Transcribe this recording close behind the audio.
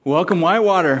Welcome,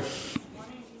 Whitewater.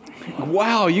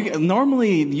 Wow,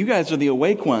 normally you guys are the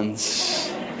awake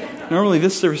ones. Normally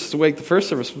this service is awake. The first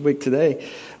service was awake today.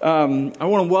 I want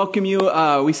to welcome you.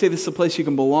 We say this is a place you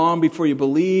can belong before you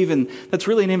believe, and that's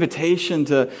really an invitation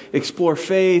to explore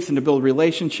faith and to build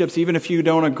relationships. Even if you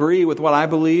don't agree with what I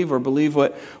believe or believe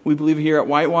what we believe here at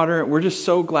Whitewater, we're just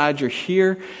so glad you're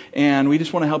here, and we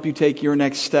just want to help you take your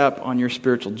next step on your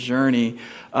spiritual journey.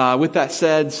 With that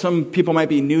said, some people might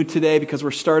be new today because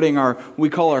we're starting we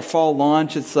call our fall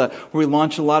launch. It's where we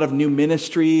launch a lot of new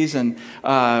ministries and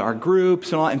our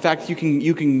groups and all. In fact, you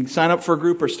can sign up for a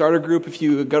group or start a group if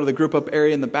you go to the group up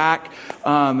area in the back.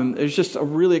 It's just a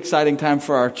really exciting time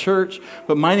for our church.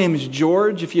 But my name is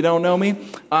George, if you don't know me.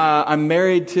 I'm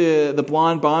married to the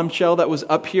blonde bombshell that was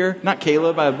up here. Not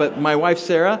Caleb, but my wife,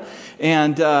 Sarah.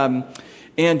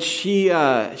 And she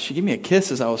gave me a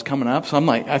kiss as I was coming up. So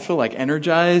I feel like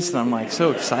energized, and I'm like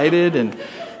so excited, and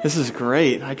this is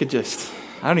great. I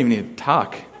don't even need to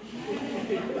talk.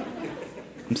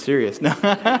 I'm serious. No.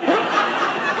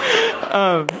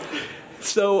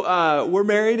 So we're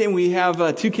married, and we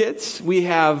have 2 kids. We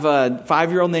have a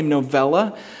 5-year-old named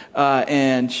Novella,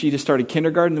 and she just started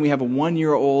kindergarten. And we have a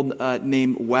 1-year-old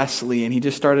named Wesley, and he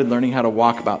just started learning how to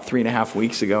walk about 3.5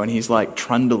 weeks ago, and he's like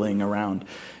trundling around.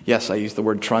 Yes, I use the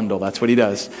word trundle. That's what he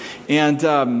does. And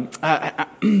I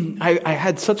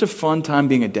had such a fun time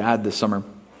being a dad this summer.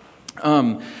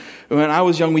 When I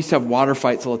was young, we used to have water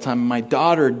fights all the time. My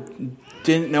daughter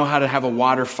didn't know how to have a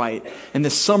water fight. And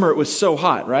this summer, it was so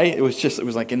hot, right? It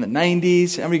was like in the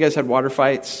 90s. How many of you guys had water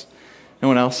fights? No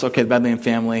one else? Okay, the Badland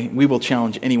family. We will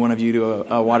challenge any one of you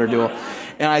to a water duel.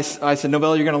 And I said,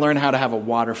 Novella, you're going to learn how to have a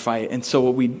water fight. And so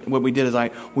what we did is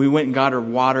we went and got her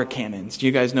water cannons. Do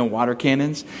you guys know water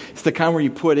cannons? It's the kind where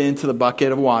you put into the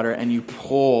bucket of water and you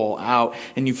pull out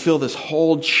and you fill this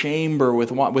whole chamber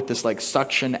with this like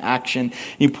suction action.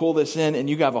 You pull this in and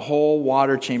you have a whole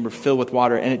water chamber filled with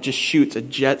water, and it just shoots a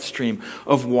jet stream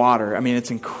of water. I mean, it's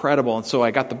incredible. And so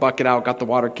I got the bucket out, got the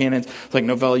water cannons. It's like,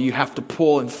 Novella, you have to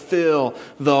pull and fill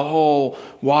the whole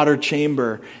water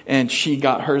chamber. And she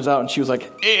got hers out, and she was like,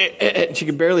 and she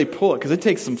could barely pull it because it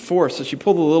takes some force. So she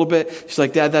pulled a little bit. She's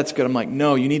like, Dad, that's good. I'm like,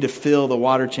 no, you need to fill the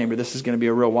water chamber. This is going to be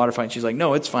a real water fight. And she's like,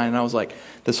 no, it's fine. And I was like,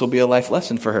 this will be a life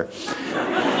lesson for her.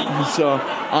 So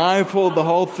I pulled the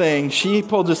whole thing. She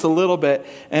pulled just a little bit,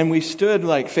 and we stood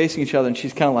like facing each other, and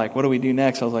she's kind of like, what do we do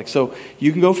next? I was like, so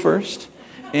you can go first,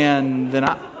 and then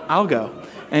I'll go.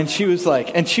 And she was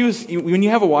like, when you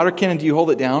have a water cannon, do you hold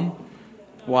it down?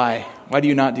 Why? Why do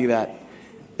you not do that?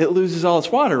 It loses all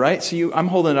its water, right? So I'm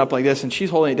holding it up like this, and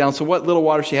she's holding it down. So what little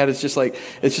water she had is just like,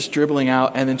 it's just dribbling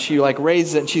out. And then she like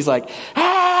raises it, and she's like,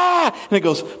 ah! And it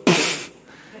goes, poof,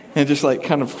 and just like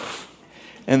kind of,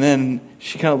 and then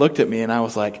she kind of looked at me, and I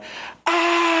was like,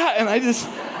 ah! And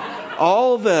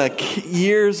all the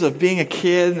years of being a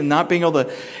kid and not being able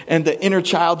to, and the inner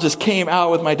child just came out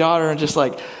with my daughter, and just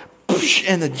like, poof,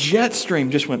 and the jet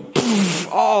stream just went, poof,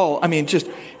 just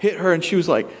hit her, and she was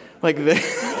like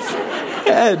this.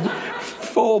 Head,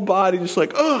 full body, just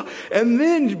like, oh. And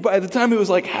then by the time it was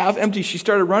like half empty, she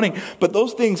started running. But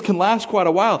those things can last quite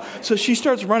a while. So she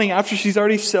starts running after she's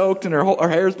already soaked and her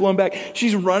hair is blown back.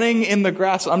 She's running in the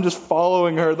grass. I'm just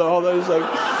following her. All those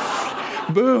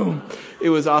like, boom. It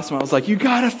was awesome. I was like, you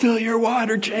got to fill your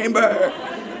water chamber.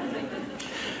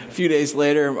 A few days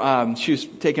later, she was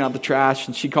taking out the trash,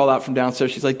 and she called out from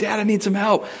downstairs. She's like, Dad, I need some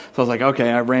help. So I was like,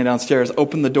 okay. I ran downstairs,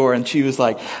 opened the door, and she was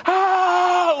like,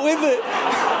 with it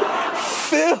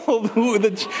filled with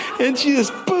it, and she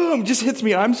just boom, just hits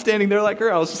me. I'm standing there like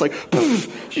her. I was just like,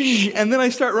 poof, and then I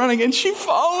start running, and she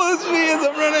follows me as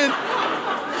I'm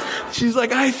running. She's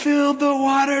like, I filled the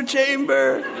water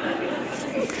chamber.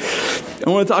 I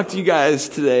want to talk to you guys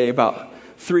today about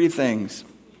 3 things.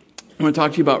 I want to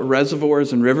talk to you about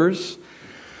reservoirs and rivers.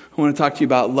 I want to talk to you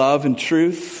about love and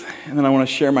truth, and then I want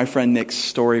to share my friend Nick's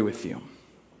story with you.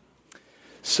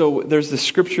 So there's this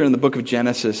scripture in the book of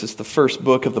Genesis. It's the first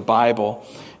book of the Bible.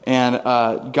 And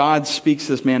God speaks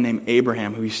to this man named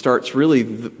Abraham, who he starts really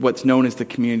what's known as the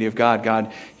community of God.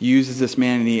 God uses this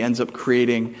man, and he ends up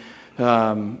creating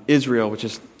Israel, which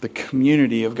is the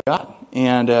community of God.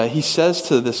 And he says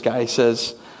to this guy, he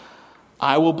says,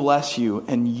 I will bless you,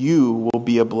 and you will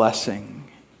be a blessing.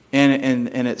 And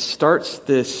it starts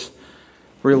this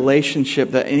relationship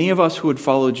that any of us who would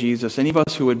follow Jesus, any of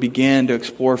us who would begin to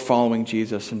explore following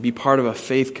Jesus and be part of a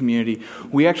faith community,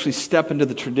 we actually step into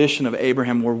the tradition of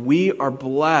Abraham where we are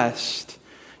blessed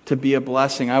to be a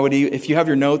blessing. If you have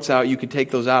your notes out, you could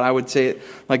take those out. I would say it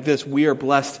like this: we are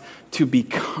blessed to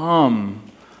become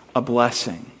a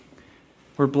blessing.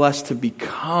 We're blessed to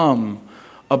become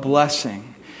a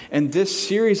blessing. And this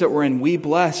series that we're in, We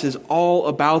Bless, is all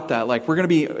about that. Like, we're going to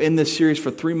be in this series for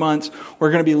 3 months.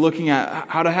 We're going to be looking at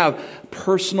how to have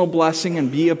personal blessing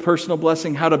and be a personal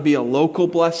blessing, how to be a local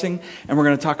blessing, and we're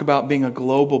going to talk about being a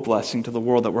global blessing to the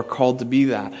world, that we're called to be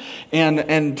that.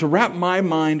 And to wrap my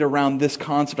mind around this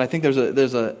concept, I think there's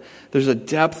a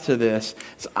depth to this.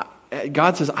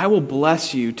 God says, I will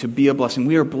bless you to be a blessing.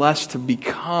 We are blessed to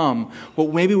become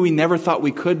what maybe we never thought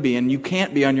we could be, and you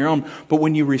can't be on your own. But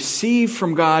when you receive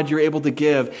from God, you're able to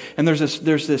give. And there's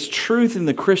this truth in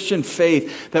the Christian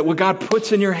faith that what God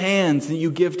puts in your hands, that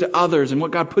you give to others, and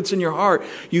what God puts in your heart,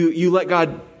 you let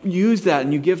God use that,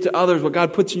 and you give to others what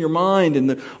God puts in your mind.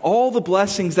 And all the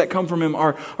blessings that come from Him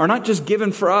are not just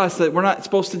given for us, that we're not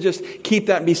supposed to just keep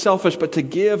that and be selfish, but to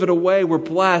give it away. We're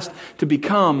blessed to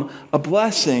become a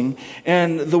blessing.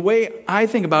 And the way I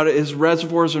think about it is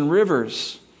reservoirs and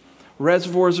rivers.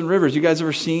 Reservoirs and rivers. You guys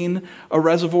ever seen a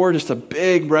reservoir? Just a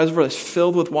big reservoir that's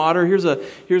filled with water? Here's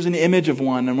an image of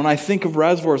one. And when I think of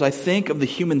reservoirs, I think of the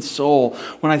human soul.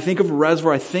 When I think of a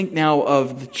reservoir, I think now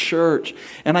of the church.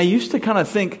 And I used to kind of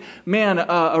think, man,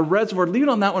 a reservoir, leave it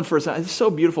on that one for a second. It's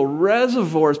so beautiful.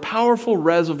 Reservoirs, powerful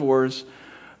reservoirs,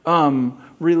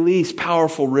 release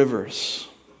powerful rivers.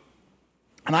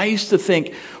 And I used to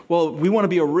think, well, we want to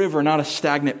be a river, not a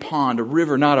stagnant pond, a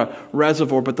river, not a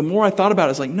reservoir. But the more I thought about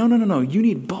it, it's like, no, you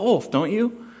need both, don't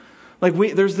you? Like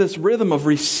there's this rhythm of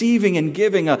receiving and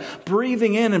giving, a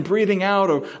breathing in and breathing out,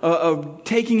 of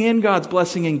taking in God's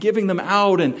blessing and giving them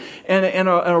out. And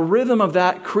a rhythm of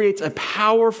that creates a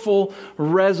powerful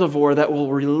reservoir that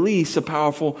will release a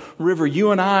powerful river.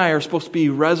 You and I are supposed to be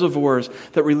reservoirs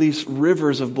that release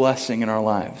rivers of blessing in our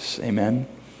lives. Amen.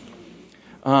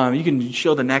 You can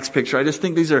show the next picture. I just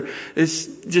think it's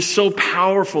just so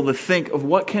powerful to think of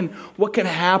what can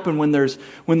happen when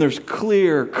there's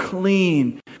clear,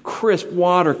 clean, crisp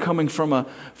water coming from a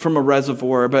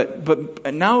reservoir.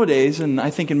 But nowadays, and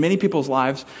I think in many people's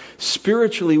lives,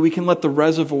 spiritually, we can let the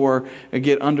reservoir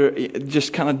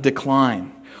just kind of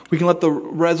decline. We can let the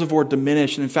reservoir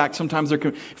diminish. And in fact, sometimes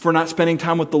if we're not spending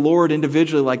time with the Lord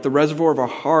individually, like the reservoir of our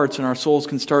hearts and our souls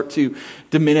can start to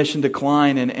diminish and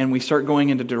decline, and we start going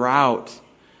into drought.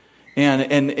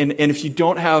 And if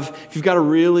you've got a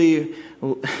really,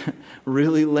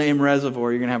 really lame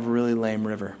reservoir, you're going to have a really lame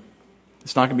river.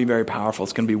 It's not going to be very powerful.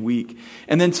 It's going to be weak.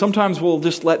 And then sometimes we'll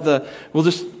just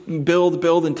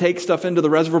build and take stuff into the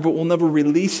reservoir, but we'll never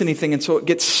release anything. And so it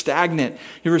gets stagnant.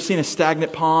 You ever seen a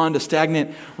stagnant pond, a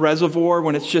stagnant reservoir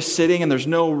when it's just sitting and there's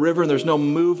no river and there's no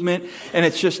movement and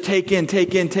it's just take in.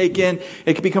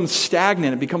 It becomes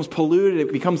stagnant. It becomes polluted.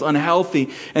 It becomes unhealthy.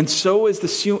 And so is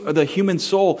the human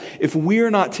soul. If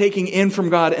we're not taking in from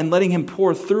God and letting Him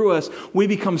pour through us, we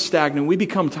become stagnant. We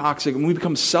become toxic and we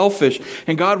become selfish.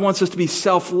 And God wants us to be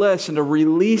selfless and to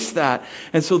release that.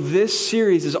 And so this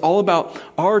series is all about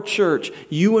our church,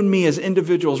 you and me as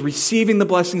individuals, receiving the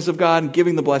blessings of God and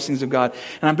giving the blessings of God.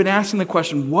 And I've been asking the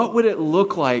question, what would it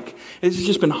look like? This has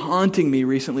just been haunting me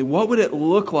recently. What would it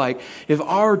look like if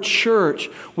our church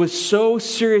was so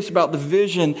serious about the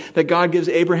vision that God gives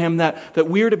Abraham, that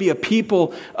we are to be a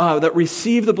people that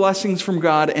receive the blessings from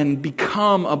God and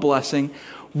become a blessing?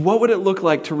 What would it look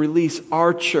like to release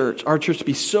our church to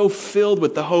be so filled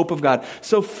with the hope of God,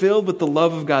 so filled with the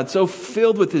love of God, so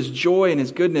filled with His joy and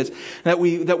His goodness, that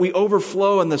we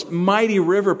overflow and this mighty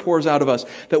river pours out of us,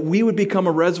 that we would become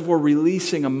a reservoir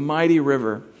releasing a mighty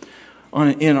river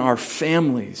in our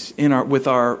families, with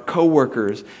our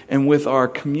coworkers, and with our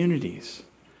communities?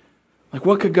 Like,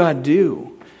 what could God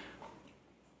do?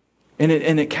 And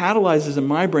it catalyzes in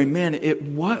my brain, man,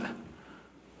 what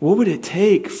would it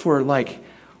take for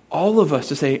all of us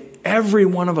to say, every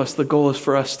one of us, the goal is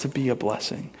for us to be a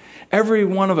blessing. Every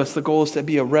one of us, the goal is to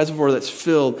be a reservoir that's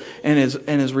filled and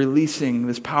is releasing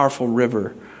this powerful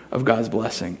river of God's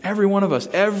blessing. Every one of us,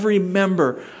 every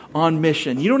member on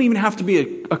mission. You don't even have to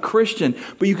be a Christian,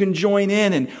 but you can join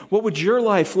in. And what would your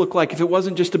life look like if it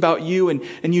wasn't just about you and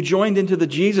you joined into the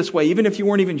Jesus way, even if you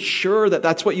weren't even sure that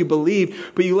that's what you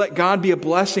believe, but you let God be a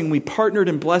blessing. We partnered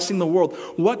in blessing the world.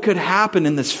 What could happen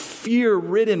in this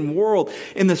fear-ridden world,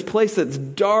 in this place that's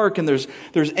dark and there's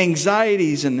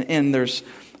anxieties and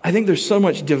I think there's so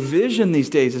much division these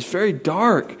days. It's very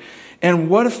dark. And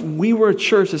what if we were a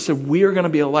church that said, we are going to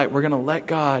be a light. We're going to let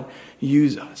God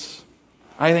use us.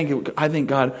 I think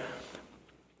God,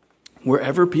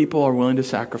 wherever people are willing to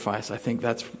sacrifice, I think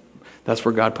that's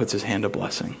where God puts His hand of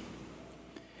blessing.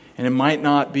 And it might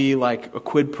not be like a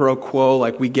quid pro quo,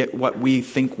 like we get what we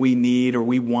think we need or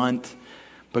we want,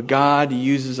 but God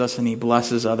uses us and He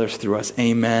blesses others through us.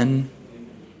 Amen.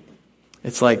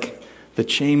 It's like the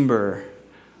chamber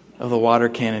of the water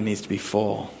cannon needs to be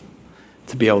full.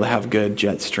 to be able to have good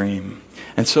jet stream.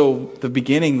 And so the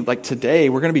beginning, like today,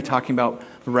 we're going to be talking about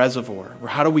the reservoir.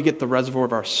 How do we get the reservoir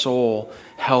of our soul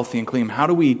healthy and clean? How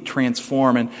do we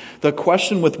transform? And the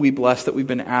question with We Bless that we've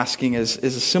been asking is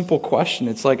a simple question.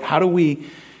 It's like, how do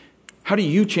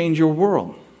you change your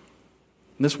world?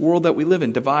 This world that we live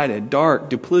in, divided, dark,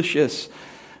 duplicitous,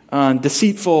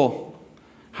 deceitful.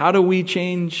 How do we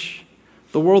change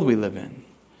the world we live in?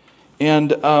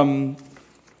 And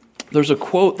there's a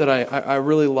quote that I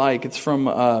really like. It's from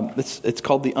it's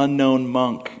called The Unknown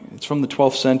Monk. It's from the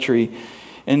 12th century,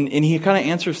 and he kind of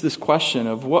answers this question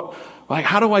of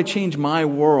how do I change my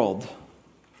world?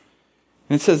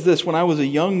 And it says this: when I was a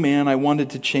young man, I wanted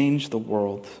to change the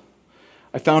world.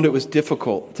 I found it was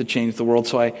difficult to change the world,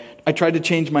 so I tried to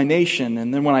change my nation.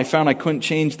 And then when I found I couldn't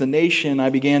change the nation, I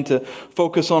began to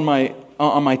focus on my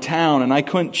town, and I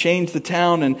couldn't change the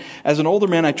town. And as an older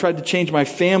man, I tried to change my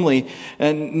family.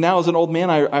 And now as an old man,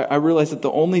 I realized that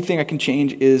the only thing I can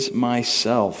change is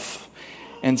myself.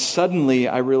 And suddenly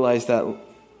I realized that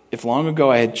if long ago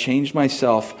I had changed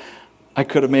myself, I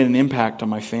could have made an impact on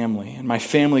my family, and my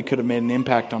family could have made an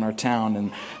impact on our town,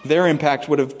 and their impact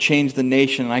would have changed the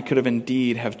nation, and I could have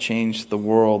indeed have changed the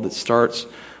world. It starts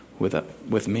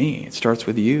with me. It starts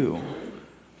with you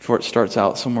before it starts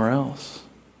out somewhere else.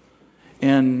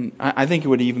 And I think it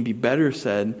would even be better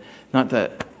said, not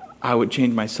that I would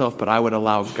change myself, but I would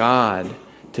allow God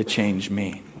to change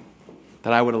me.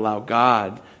 That I would allow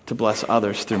God to bless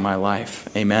others through my life.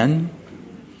 Amen?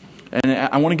 And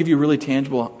I want to give you a really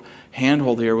tangible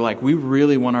handhold here. We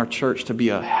really want our church to be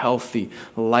a healthy,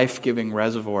 life-giving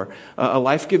reservoir. A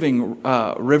life-giving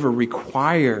river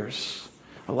requires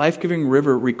a life-giving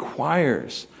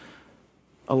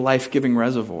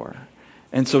reservoir.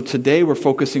 And so today we're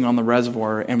focusing on the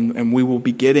reservoir, and we will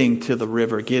be getting to the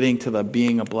river, getting to the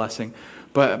being a blessing.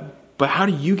 But how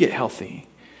do you get healthy?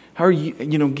 How are you,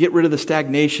 get rid of the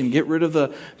stagnation, get rid of the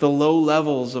low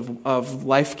levels of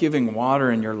life-giving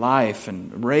water in your life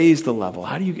and raise the level.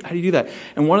 How do you do that?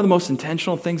 And one of the most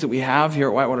intentional things that we have here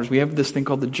at Whitewater is we have this thing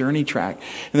called the Journey Track.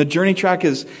 And the Journey Track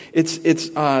is,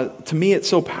 to me, it's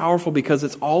so powerful because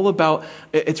it's all about,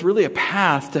 it's really a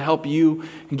path to help you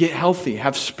get healthy,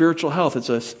 have spiritual health.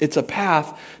 It's a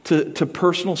path to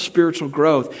personal spiritual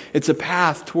growth. It's a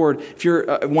path toward, if you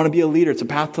want to be a leader, it's a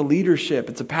path to leadership.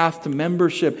 It's a path to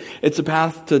membership. It's a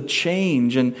path to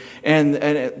change, and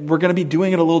we're going to be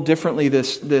doing it a little differently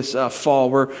this fall.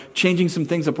 We're changing some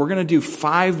things up. We're going to do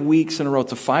 5 weeks in a row.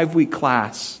 It's a 5-week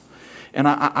class. And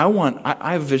I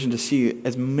have a vision to see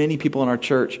as many people in our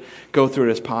church go through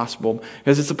it as possible,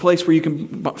 because it's a place where you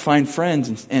can find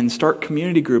friends and start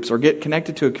community groups or get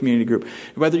connected to a community group.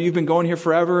 Whether you've been going here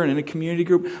forever and in a community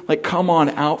group, come on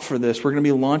out for this. We're going to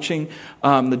be launching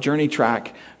the Journey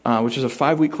Track, which is a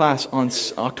 5-week class on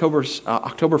October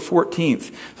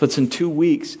 14th. So it's in 2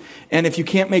 weeks. And if you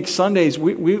can't make Sundays,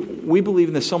 we believe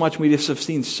in this so much. We just have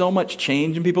seen so much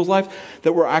change in people's lives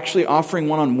that we're actually offering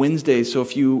one on Wednesdays. So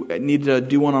if you need to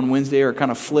do one on Wednesday or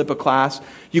kind of flip a class,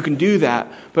 you can do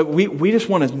that. But we just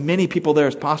want as many people there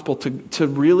as possible to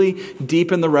really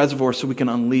deepen the reservoir so we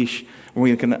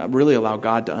can really allow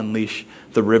God to unleash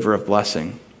the river of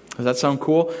blessing. Does that sound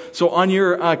cool? So on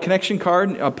your connection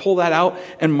card, pull that out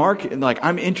and mark it.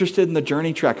 I'm interested in the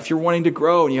Journey Track. If you're wanting to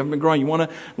grow and you haven't been growing, you want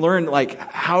to learn,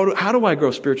 how do I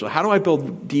grow spiritually? How do I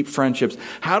build deep friendships?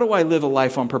 How do I live a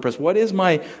life on purpose? What is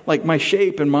my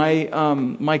shape and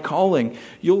my calling?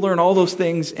 You'll learn all those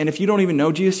things. And if you don't even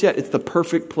know Jesus yet, it's the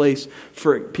perfect place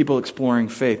for people exploring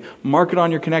faith. Mark it on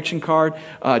your connection card,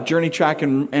 Journey Track,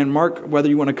 and mark whether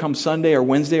you want to come Sunday or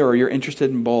Wednesday or you're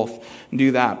interested in both, and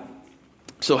do that.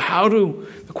 So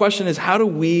the question is, how do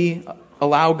we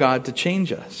allow God to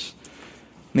change us?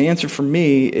 And the answer for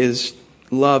me is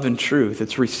love and truth.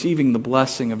 It's receiving the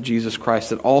blessing of Jesus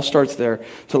Christ. It all starts there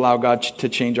to allow God to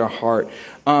change our heart.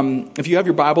 If you have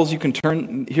your Bibles, you can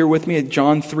turn here with me at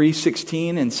John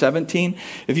 3:16 and 17.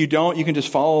 If you don't, you can just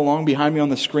follow along behind me on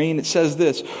the screen. It says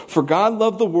this: "For God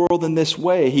loved the world in this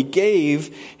way. He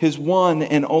gave His one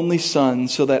and only Son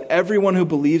so that everyone who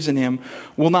believes in Him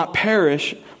will not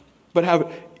perish, but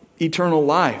have eternal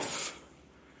life."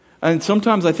 And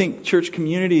sometimes I think church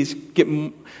communities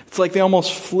it's like they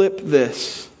almost flip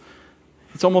this.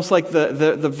 It's almost like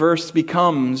the verse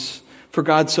becomes, "For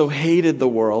God so hated the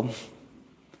world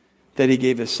that He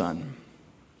gave His Son."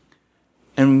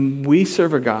 And we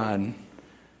serve a God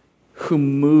who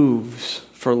moves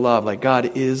for love.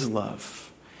 God is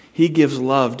love. He gives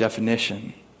love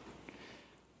definition.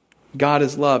 God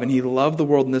is love, and he loved the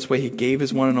world in this way. He gave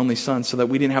his one and only Son so that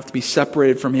we didn't have to be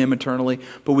separated from him eternally,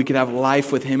 but we could have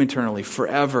life with him eternally,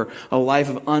 forever. A life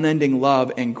of unending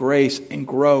love and grace and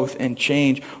growth and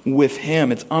change with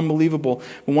him. It's unbelievable.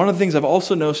 And one of the things I've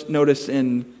also noticed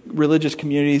in religious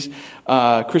communities,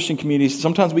 Christian communities,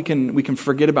 sometimes we can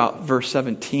forget about verse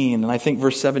 17. And I think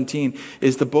verse 17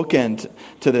 is the bookend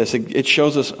to this. It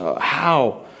shows us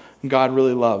how God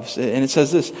really loves. And it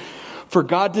says this, "For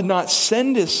God did not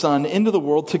send his Son into the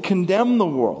world to condemn the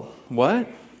world." What?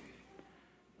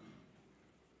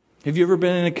 Have you ever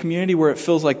been in a community where it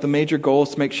feels like the major goal is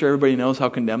to make sure everybody knows how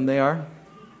condemned they are?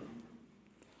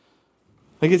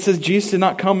 Like it says, Jesus did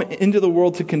not come into the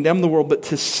world to condemn the world, but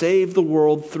to save the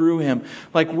world through him.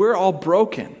 Like we're all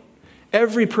broken.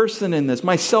 Every person in this,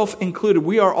 myself included,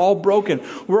 we are all broken.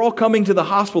 We're all coming to the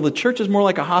hospital. The church is more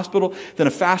like a hospital than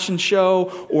a fashion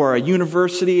show or a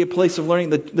university, a place of learning.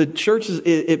 The church is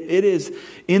it is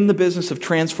in the business of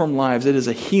transformed lives. It is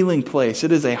a healing place.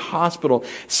 It is a hospital.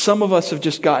 Some of us have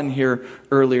just gotten here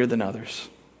earlier than others.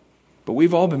 But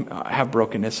we've all have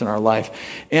brokenness in our life.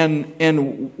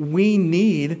 And we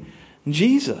need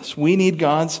Jesus. We need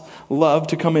God's love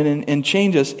to come in and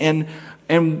change us. And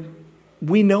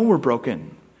we know we're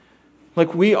broken.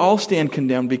 Like we all stand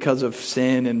condemned because of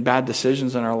sin and bad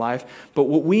decisions in our life. But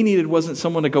what we needed wasn't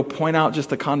someone to go point out just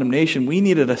the condemnation. We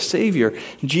needed a Savior.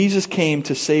 Jesus came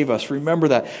to save us. Remember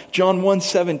that. John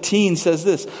 1:17 says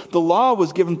this, "The law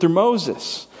was given through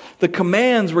Moses. The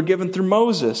commands were given through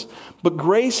Moses. But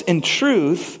grace and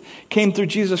truth came through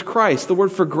Jesus Christ." The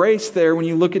word for grace there, when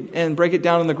you look at and break it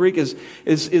down in the Greek, is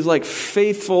like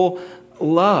faithful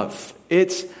love.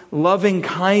 It's loving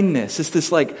kindness. It's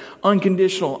this like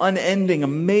unconditional, unending,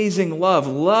 amazing love.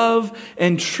 Love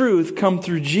and truth come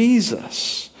through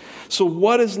Jesus. So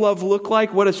what does love look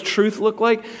like? What does truth look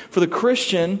like? For the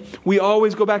Christian, we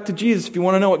always go back to Jesus. If you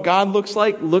want to know what God looks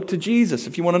like, look to Jesus.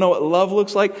 If you want to know what love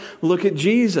looks like, look at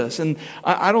Jesus. And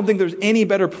I don't think there's any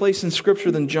better place in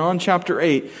Scripture than John chapter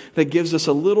 8 that gives us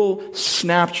a little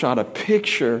snapshot, a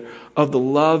picture of the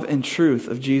love and truth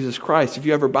of Jesus Christ. If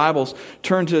you have your Bibles,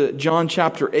 turn to John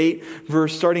chapter 8,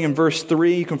 starting in verse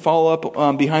 3. You can follow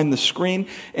up behind the screen.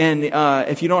 And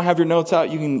if you don't have your notes out,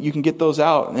 you can get those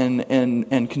out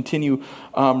and continue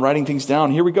writing things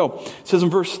down. Here we go. It says in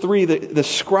verse 3, the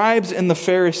scribes and the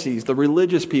Pharisees, the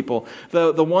religious people,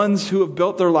 the ones who have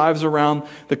built their lives around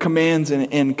the commands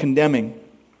and condemning.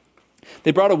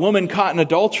 They brought a woman caught in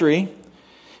adultery,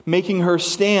 making her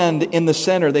stand in the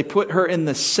center. They put her in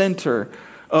the center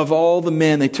of all the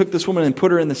men. They took this woman and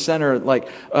put her in the center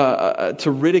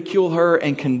to ridicule her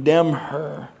and condemn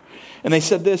her. And they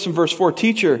said this in verse 4,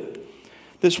 "Teacher,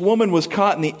 this woman was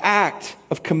caught in the act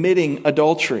of committing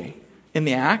adultery." In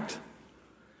the act?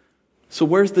 So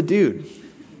where's the dude?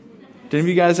 Did any of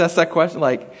you guys ask that question?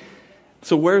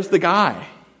 So where's the guy?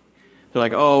 They're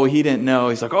like, "Oh, he didn't know."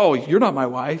 He's like, "Oh, you're not my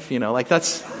wife."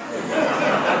 That's...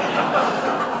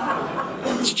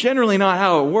 It's generally not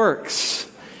how it works.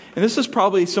 And this is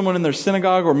probably someone in their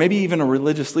synagogue or maybe even a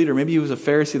religious leader. Maybe he was a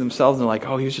Pharisee themselves and they're like,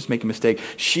 "Oh, he was just making a mistake.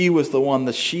 She was the one,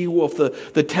 the she-wolf,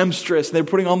 the temptress." And they're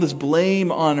putting all this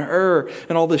blame on her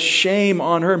and all this shame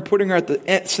on her and putting her at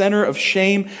the center of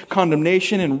shame,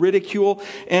 condemnation, and ridicule.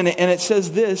 And it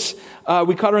says this,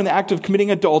 we caught her in the act of committing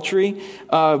adultery.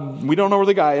 We don't know where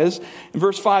the guy is. In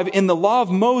verse 5, "In the law of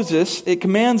Moses, it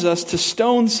commands us to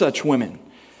stone such women,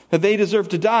 that they deserve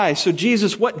to die. So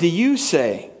Jesus, what do you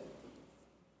say?"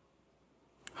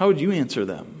 How would you answer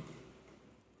them?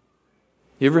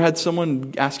 You ever had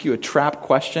someone ask you a trap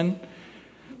question?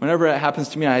 Whenever it happens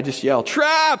to me, I just yell,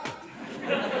 "Trap!"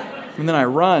 And then I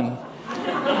run.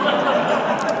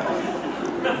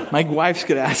 My wife's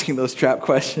good at asking those trap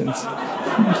questions.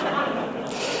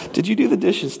 "Did you do the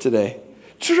dishes today?"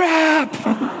 "Trap!"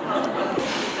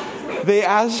 They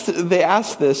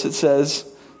asked this, it says,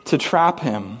 to trap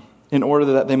him in order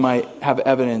that they might have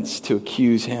evidence to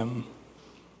accuse him.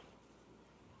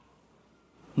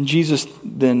 And Jesus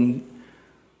then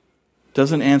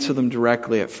doesn't answer them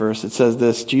directly at first. It says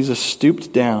this, Jesus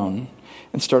stooped down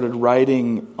and started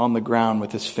writing on the ground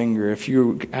with his finger. If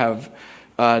you have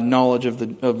knowledge of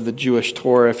the Jewish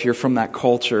Torah, if you're from that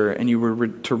culture and you were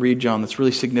to read John, that's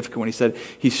really significant when he said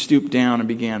he stooped down and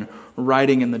began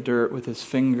writing in the dirt with his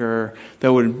finger.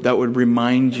 That would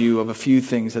remind you of a few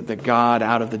things, that the God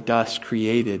out of the dust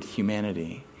created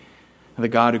humanity. The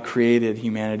God who created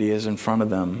humanity is in front of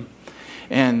them.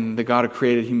 And the God who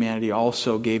created humanity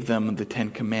also gave them the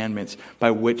 10 commandments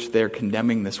by which they're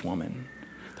condemning this woman.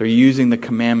 They're using the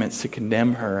commandments to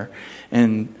condemn her.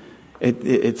 And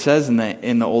it says in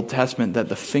the Old Testament that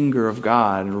the finger of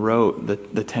God wrote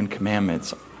the 10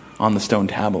 commandments on the stone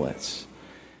tablets.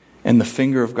 And the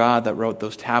finger of God that wrote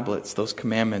those tablets, those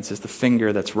commandments, is the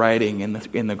finger that's writing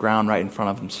in the ground right in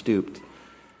front of him, stooped.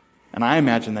 And I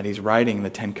imagine that he's writing the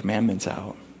 10 Commandments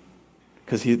out.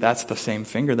 Because that's the same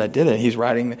finger that did it. He's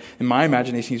writing, in my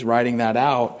imagination, he's writing that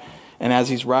out. And as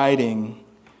he's writing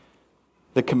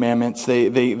the commandments, they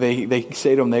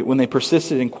say to him, when they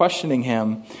persisted in questioning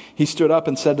him, he stood up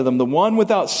and said to them, "The one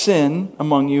without sin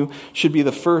among you should be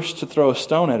the first to throw a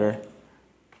stone at her."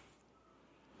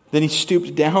 Then he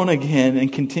stooped down again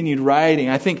and continued writing.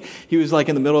 I think he was like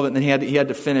in the middle of it, and then he had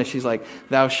to finish. He's like,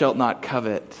 "Thou shalt not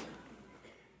covet."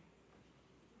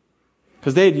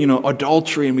 Because they had,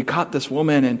 adultery, and we caught this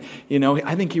woman, and,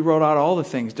 I think he wrote out all the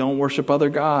things. Don't worship other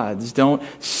gods. Don't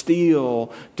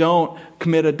steal. Don't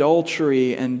commit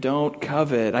adultery, and don't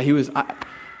covet.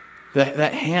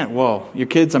 That hand, whoa, your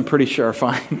kids, I'm pretty sure, are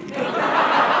fine.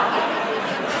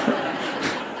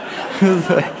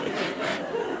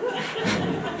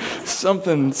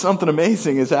 Something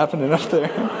amazing is happening up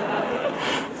there.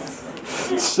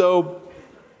 So,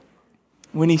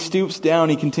 when he stoops down,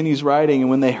 he continues writing, and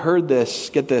when they heard this,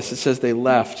 get this, it says they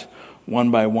left one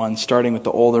by one, starting with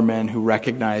the older men who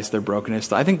recognized their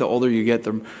brokenness. I think the older you get,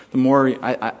 the more,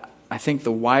 I think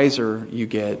the wiser you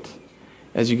get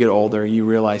as you get older. You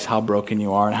realize how broken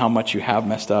you are and how much you have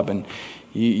messed up, and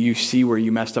you see where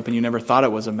you messed up, and you never thought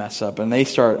it was a mess up. And they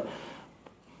start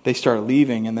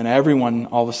leaving, and then everyone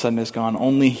all of a sudden is gone.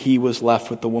 Only he was left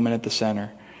with the woman at the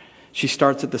center. She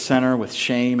starts at the center with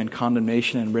shame and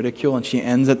condemnation and ridicule, and she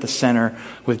ends at the center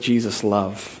with Jesus'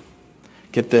 love.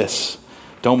 Get this.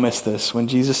 Don't miss this. When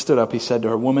Jesus stood up, he said to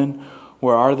her, "Woman,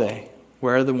 where are they?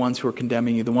 Where are the ones who are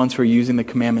condemning you, the ones who are using the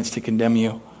commandments to condemn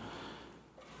you?"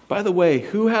 By the way,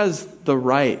 who has the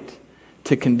right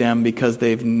to condemn because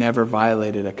they've never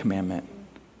violated a commandment?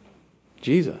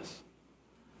 Jesus.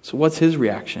 So what's his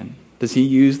reaction? Does he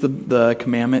use the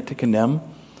commandment to condemn?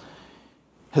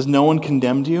 "Has no one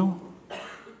condemned you?"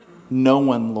 "No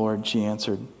one, Lord," she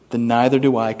answered. "Then neither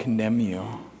do I condemn you."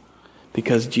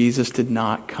 Because Jesus did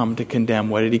not come to condemn.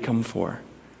 What did he come for?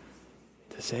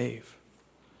 To save.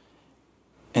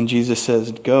 And Jesus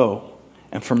says, "Go,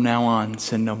 and from now on,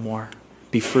 sin no more.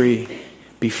 Be free.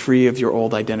 Be free of your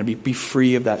old identity. Be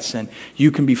free of that sin.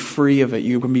 You can be free of it.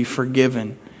 You can be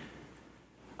forgiven."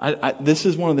 This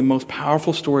is one of the most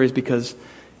powerful stories, because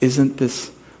isn't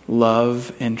this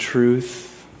love and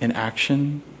truth in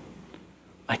action?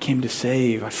 I came to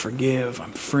save, I forgive,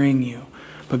 I'm freeing you.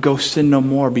 But go sin no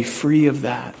more, be free of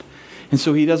that. And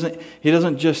so he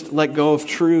doesn't just let go of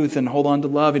truth and hold on to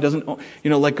love. He doesn't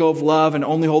let go of love and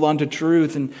only hold on to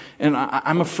truth. And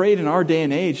I'm afraid in our day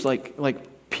and age,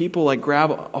 like people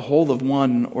grab a hold of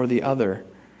one or the other.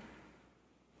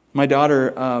 My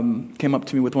daughter came up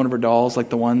to me with one of her dolls, like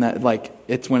the one that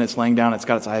it's when it's laying down, it's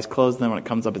got its eyes closed, and then when it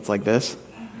comes up, it's like this.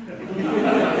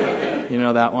 You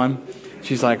know that one?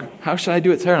 She's like, "How should I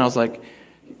do its hair?" And I was like,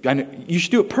 "You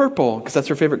should do it purple," because that's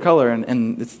her favorite color,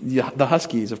 and it's the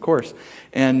Huskies, of course.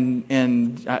 And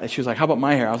she was like, "How about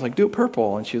my hair?" I was like, "Do it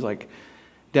purple." And she was like,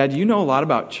 "Dad, you know a lot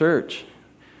about church,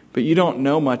 but you don't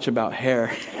know much about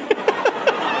hair."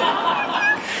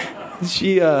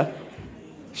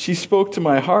 She spoke to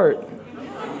my heart.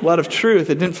 A lot of truth.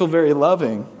 It didn't feel very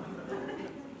loving.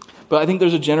 But I think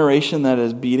there's a generation that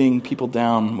is beating people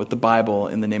down with the Bible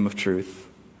in the name of truth.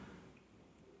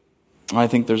 I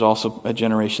think there's also a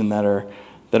generation that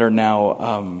are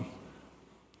now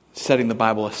setting the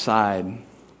Bible aside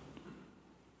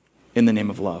in the name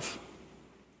of love.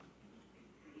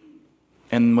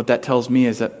 And what that tells me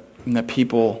is that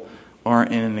people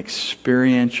aren't in an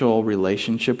experiential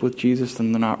relationship with Jesus,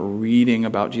 and they're not reading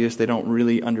about Jesus. They don't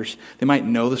really understand. They might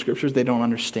know the scriptures, they don't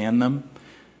understand them.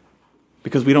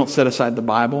 Because we don't set aside the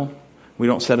Bible. We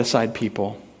don't set aside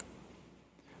people.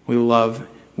 We love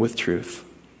with truth.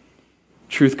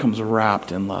 Truth comes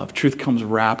wrapped in love. Truth comes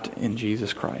wrapped in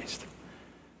Jesus Christ.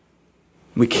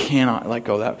 We cannot let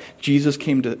go of that. Jesus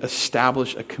came to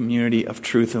establish a community of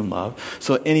truth and love.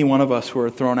 So any one of us who are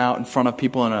thrown out in front of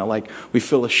people and we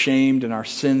feel ashamed in our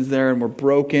sins there, and we're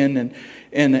broken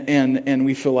and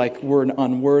we feel like we're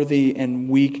unworthy, and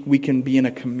we can be in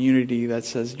a community that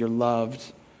says you're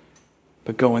loved,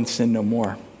 but go and sin no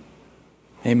more.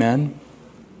 Amen?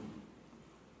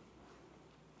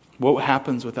 What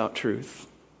happens without truth?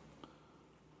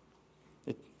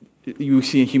 You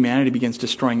see humanity begins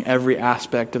destroying every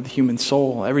aspect of the human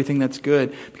soul, everything that's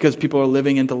good, because people are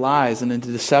living into lies and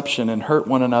into deception and hurt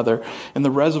one another. And the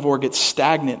reservoir gets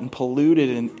stagnant and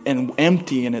polluted and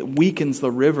empty, and it weakens the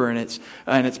river, and it's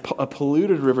a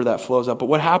polluted river that flows up. But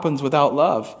what happens without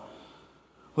love?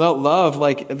 Without love,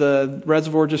 like the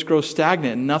reservoir just grows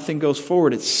stagnant and nothing goes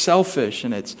forward. It's selfish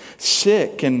and it's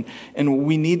sick, and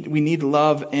we need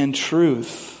love and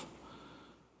truth.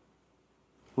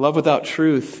 Love without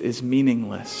truth is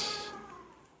meaningless.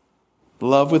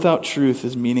 Love without truth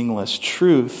is meaningless.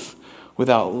 Truth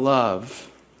without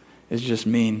love is just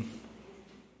mean.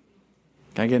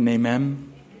 Can I get an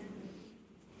amen?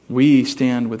 We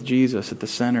stand with Jesus at the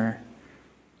center,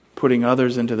 putting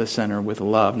others into the center with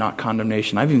love, not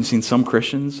condemnation. I've even seen some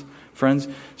Christians, friends,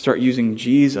 start using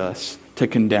Jesus to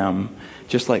condemn,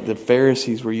 just like the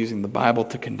Pharisees were using the Bible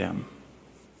to condemn.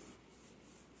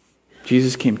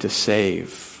 Jesus came to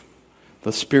save.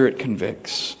 The Spirit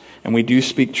convicts, and we do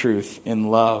speak truth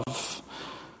in love.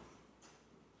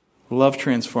 Love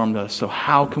transformed us, so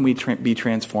how can we be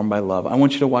transformed by love? I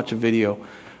want you to watch a video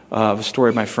of a story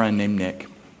of my friend named Nick.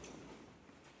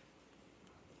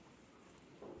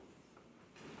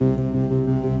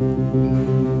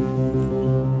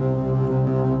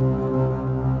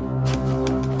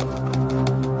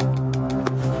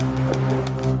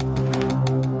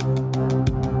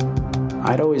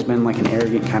 I'd always been like an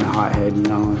arrogant kind of hothead,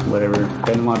 whatever.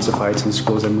 Been in lots of fights in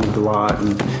schools. I moved a lot,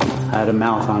 and I had a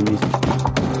mouth on me.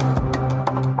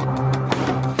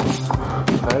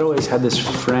 I'd always had this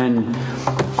friend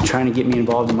trying to get me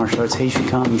involved in martial arts. Hey, you should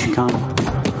come.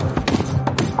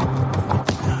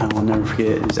 I will never forget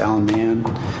it. It was Alan Mann,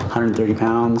 130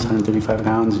 pounds, 135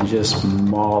 pounds, and just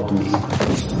mauled me.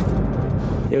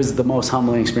 It was the most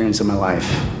humbling experience of my life.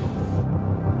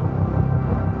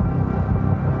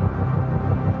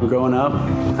 Growing up,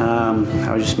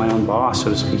 I was just my own boss,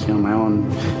 so to speak. My own,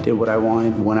 did what I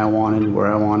wanted, when I wanted, where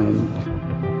I wanted.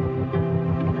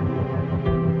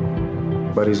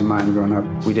 Buddies of mine growing up,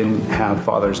 we didn't have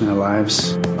fathers in our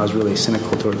lives. I was really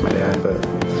cynical towards my dad, but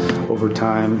over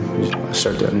time, I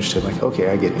started to understand, okay,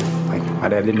 I get it. My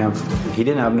dad he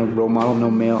didn't have no role model, no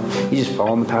male. He just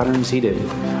followed the patterns he did.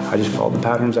 I just followed the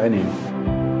patterns I knew.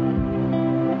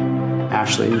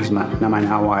 Ashley is my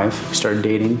now wife. We started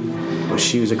dating.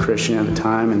 She was a Christian at the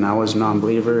time, and I was a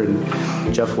non-believer.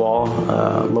 And Jeff Wall,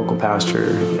 local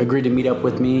pastor, agreed to meet up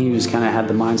with me. He was kind of had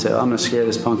the mindset, I'm going to scare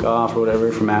this punk off or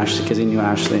whatever from Ashley, because he knew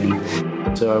Ashley.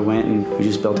 And so I went, and we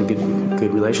just built a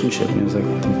good relationship. And he was like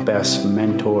the best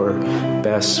mentor,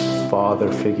 best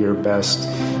father figure,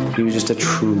 he was just a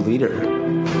true leader.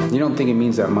 You don't think it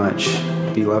means that much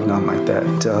to be loved on like that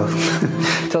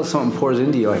until someone pours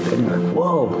into you like that, and you're like,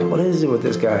 whoa, what is it with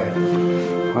this guy?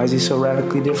 Why is he so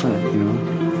radically different,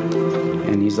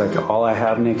 And he's like, all I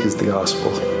have, Nick, is the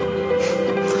gospel.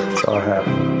 That's all I have.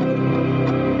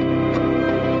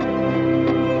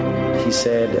 He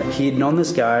said he had known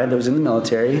this guy that was in the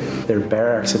military. They're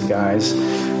barracks of guys.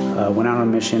 Went out on a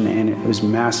mission, and it was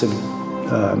massive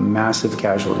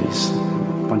casualties.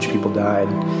 A bunch of people died.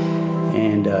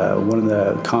 And one of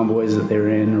the convoys that they were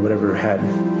in or whatever had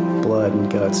blood and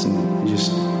guts, and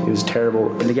it was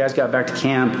terrible. And the guys got back to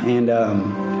camp, and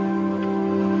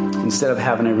instead of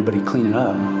having everybody clean it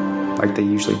up like they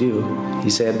usually do, he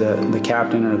said the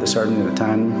captain or the sergeant at the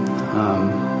time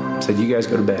said, you guys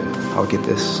go to bed, I'll get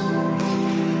this.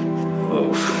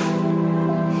 Oof.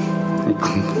 He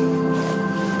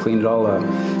cleaned it all up.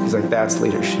 He's like, that's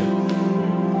leadership.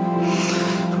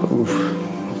 Oof.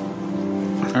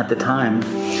 At the time,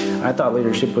 I thought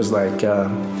leadership was like the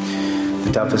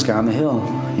toughest guy on the hill,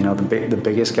 the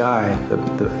biggest guy,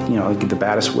 the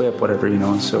baddest whip, whatever,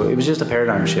 So it was just a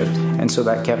paradigm shift, and so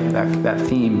that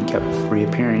theme kept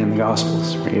reappearing in the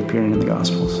Gospels.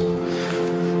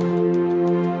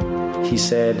 He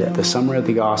said the summary of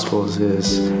the Gospels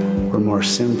is we're more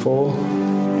sinful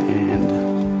and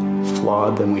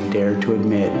flawed than we dare to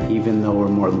admit, even though we're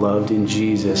more loved in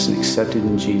Jesus and accepted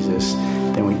in Jesus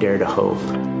than we dare to hope.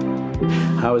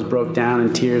 I was broke down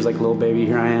in tears like a little baby.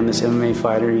 Here I am, this MMA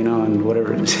fighter, and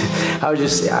whatever.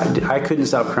 I couldn't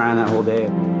stop crying that whole day.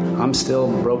 I'm still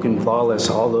broken, flawless,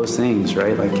 all those things,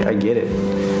 right? I get it.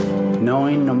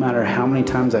 Knowing no matter how many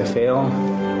times I fail,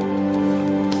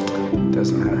 it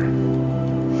doesn't matter.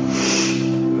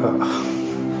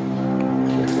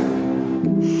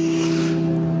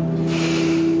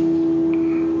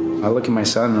 I look at my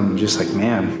son and I'm just like,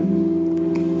 man,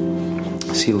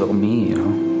 I see little me,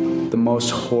 The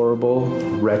most horrible,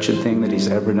 wretched thing that he's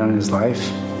ever done in his life.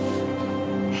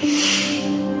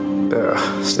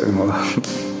 Still in love.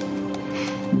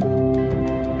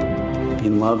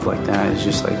 Being loved like that is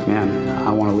just like, man,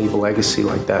 I want to leave a legacy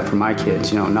like that for my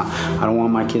kids. I don't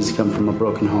want my kids to come from a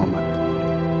broken home.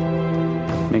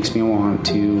 It makes me want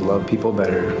to love people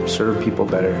better, serve people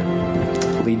better,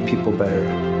 lead people better.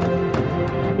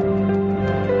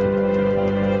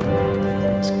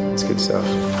 It's good stuff.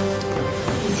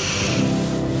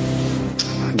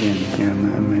 Yeah,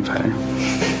 I'm fine.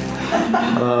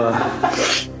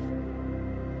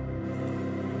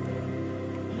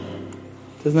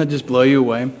 Doesn't that just blow you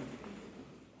away?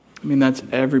 I mean, that's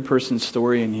every person's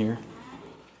story in here.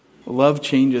 Love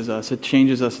changes us. It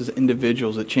changes us as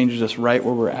individuals. It changes us right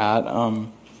where we're at.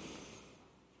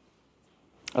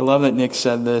 I love that Nick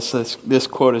said this. This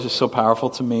quote is just so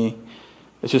powerful to me.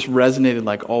 It's just resonated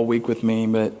like all week with me.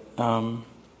 But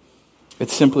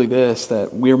it's simply this,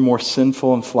 that we're more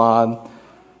sinful and flawed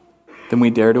than we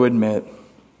dare to admit.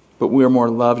 But we are more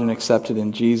loved and accepted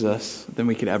in Jesus than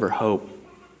we could ever hope.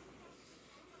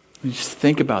 Just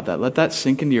think about that. Let that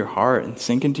sink into your heart and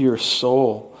sink into your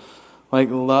soul. Like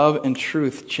love and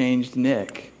truth changed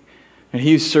Nick. And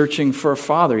he was searching for a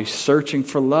father. He's searching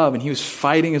for love. And he was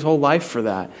fighting his whole life for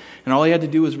that. And all he had to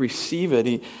do was receive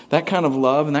it. That kind of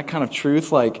love and that kind of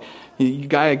truth, like you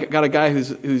got a guy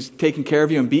who's taking care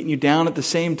of you and beating you down at the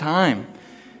same time.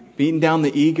 Beating down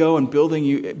the ego and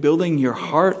building your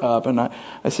heart up. And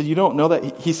I said, you don't know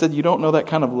that. He said, you don't know that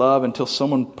kind of love until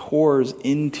someone pours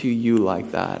into you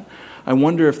like that. I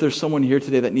wonder if there's someone here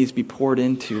today that needs to be poured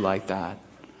into like that.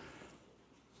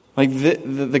 Like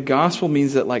the gospel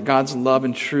means that like God's love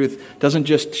and truth doesn't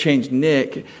just change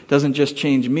Nick, doesn't just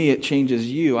change me, it changes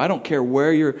you. I don't care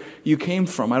where you came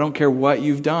from. I don't care what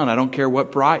you've done. I don't care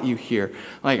what brought you here.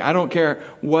 Like I don't care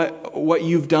what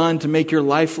you've done to make your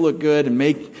life look good and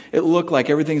make it look like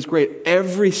everything's great.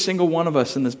 Every single one of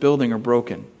us in this building are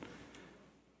broken.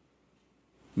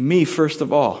 Me first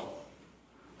of all.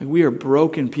 Like we are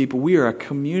broken people. We are a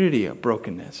community of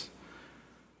brokenness.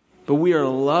 But we are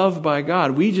loved by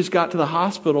God. We just got to the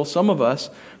hospital, some of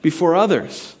us, before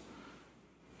others.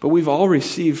 But we've all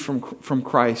received from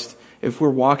Christ if we're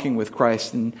walking with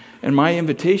Christ. And my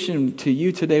invitation to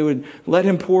you today would let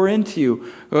Him pour into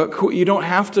you. You don't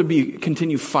have to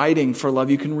continue fighting for love.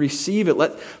 You can receive it.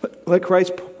 Let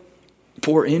Christ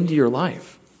pour into your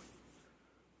life.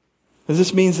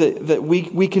 This means that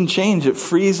we can change. It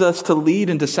frees us to lead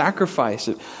and to sacrifice.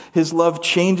 His love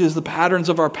changes the patterns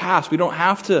of our past. We don't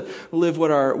have to live what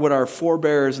our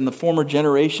forebears and the former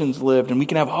generations lived. And we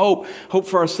can have hope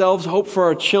for ourselves, hope for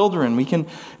our children. We can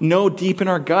know deep in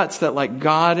our guts that like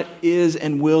God is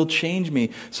and will change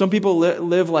me. Some people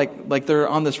live like they're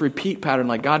on this repeat pattern,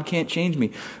 like God can't change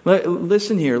me.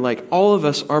 Listen here, like all of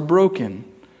us are broken.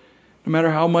 No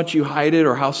matter how much you hide it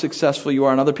or how successful you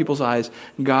are in other people's eyes,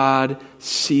 God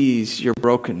sees your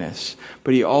brokenness.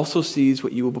 But He also sees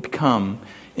what you will become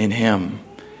in Him.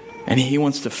 And He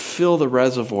wants to fill the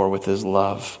reservoir with His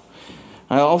love.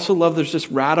 I also love there's just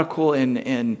radical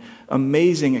and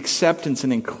amazing acceptance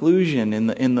and inclusion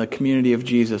in the community of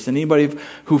Jesus. And anybody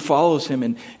who follows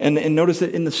Him. And notice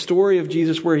that in the story of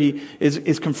Jesus where He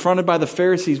is confronted by the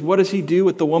Pharisees, what does He do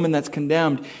with the woman that's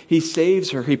condemned? He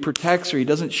saves her. He protects her. He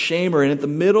doesn't shame her. And at the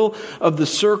middle of the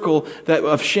circle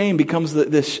of shame becomes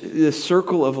this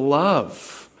circle of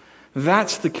love.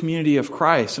 That's the community of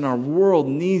Christ. And our world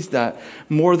needs that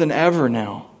more than ever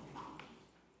now.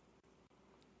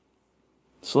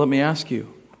 So let me ask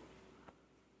you,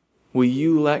 will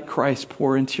you let Christ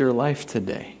pour into your life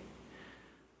today?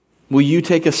 Will you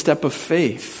take a step of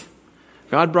faith?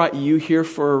 God brought you here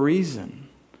for a reason.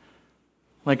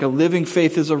 Like a living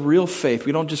faith is a real faith.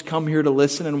 We don't just come here to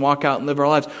listen and walk out and live our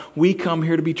lives. We come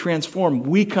here to be transformed.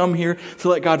 We come here to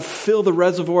let God fill the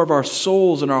reservoir of our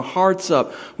souls and our hearts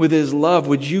up with His love.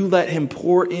 Would you let Him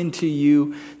pour into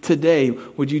you today?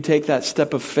 Would you take that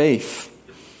step of faith?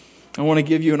 I want to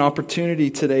give you an opportunity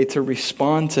today to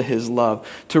respond to His love,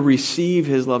 to receive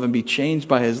His love and be changed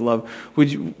by His love.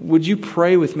 Would you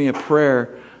pray with me a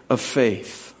prayer of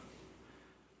faith?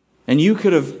 And you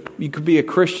could be a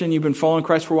Christian, you've been following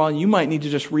Christ for a while, and you might need to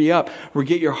just re-up or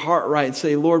get your heart right and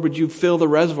say, Lord, would you fill the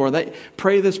reservoir?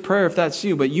 Pray this prayer if that's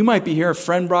you. But you might be here, a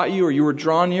friend brought you, or you were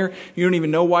drawn here, you don't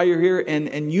even know why you're here,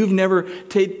 and you've never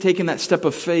taken that step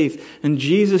of faith. And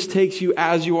Jesus takes you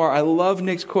as you are. I love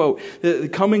Nick's quote,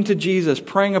 that coming to Jesus,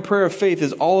 praying a prayer of faith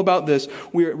is all about this.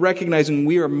 We're recognizing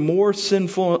we are more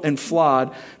sinful and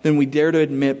flawed than we dare to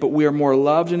admit, but we are more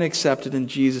loved and accepted in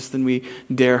Jesus than we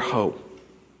dare hope.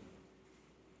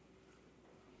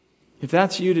 If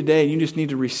that's you today, you just need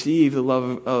to receive the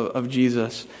love of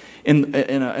Jesus in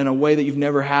a way that you've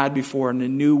never had before, in a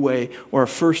new way or a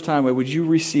first time way. Would you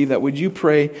receive that? Would you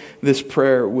pray this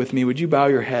prayer with me? Would you bow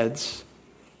your heads?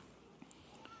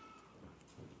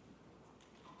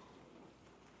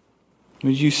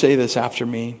 Would you say this after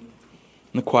me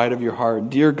in the quiet of your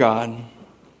heart? Dear God,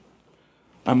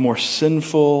 I'm more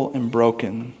sinful and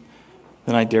broken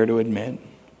than I dare to admit.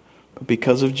 But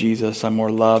because of Jesus, I'm more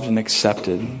loved and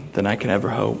accepted than I can ever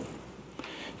hope.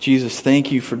 Jesus,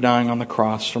 thank you for dying on the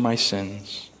cross for my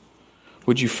sins.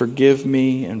 Would you forgive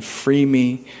me and free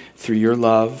me through your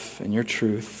love and your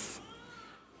truth?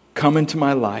 Come into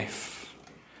my life.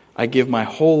 I give my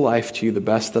whole life to you the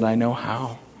best that I know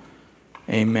how.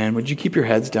 Amen. Would you keep your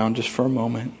heads down just for a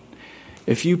moment?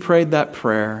 If you prayed that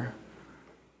prayer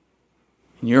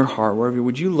in your heart, wherever,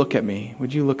 would you look at me?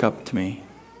 Would you look up to me?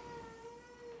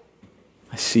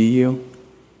 I see you.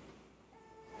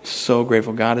 So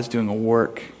grateful. God is doing a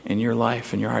work in your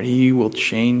life, in your heart. He will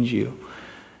change you.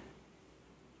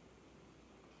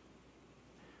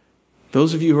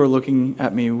 Those of you who are looking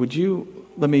at me, would you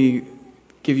let me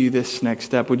give you this next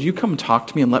step? Would you come talk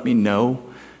to me and let me know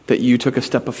that you took a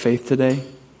step of faith today?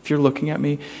 If you're looking at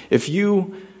me, if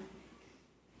you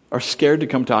are scared to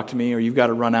come talk to me or you've got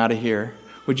to run out of here,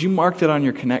 would you mark that on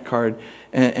your Connect card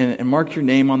and mark your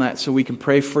name on that so we can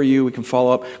pray for you, we can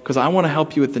follow up? Because I want to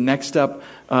help you with the next step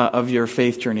of your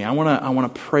faith journey. I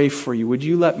want to pray for you. Would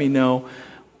you let me know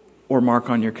or mark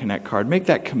on your Connect card? Make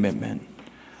that commitment.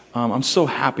 I'm so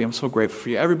happy. I'm so grateful for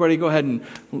you. Everybody go ahead and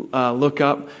look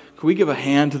up. Can we give a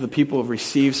hand to the people who have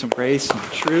received some grace and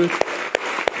truth?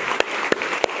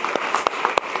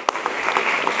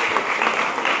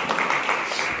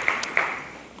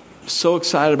 So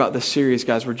excited about this series,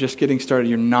 guys. We're just getting started.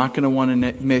 You're not going to want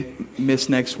to miss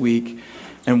next week.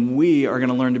 And we are going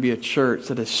to learn to be a church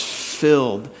that is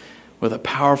filled with a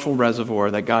powerful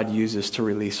reservoir that God uses to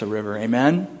release a river.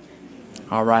 Amen?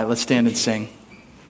 All right, let's stand and sing.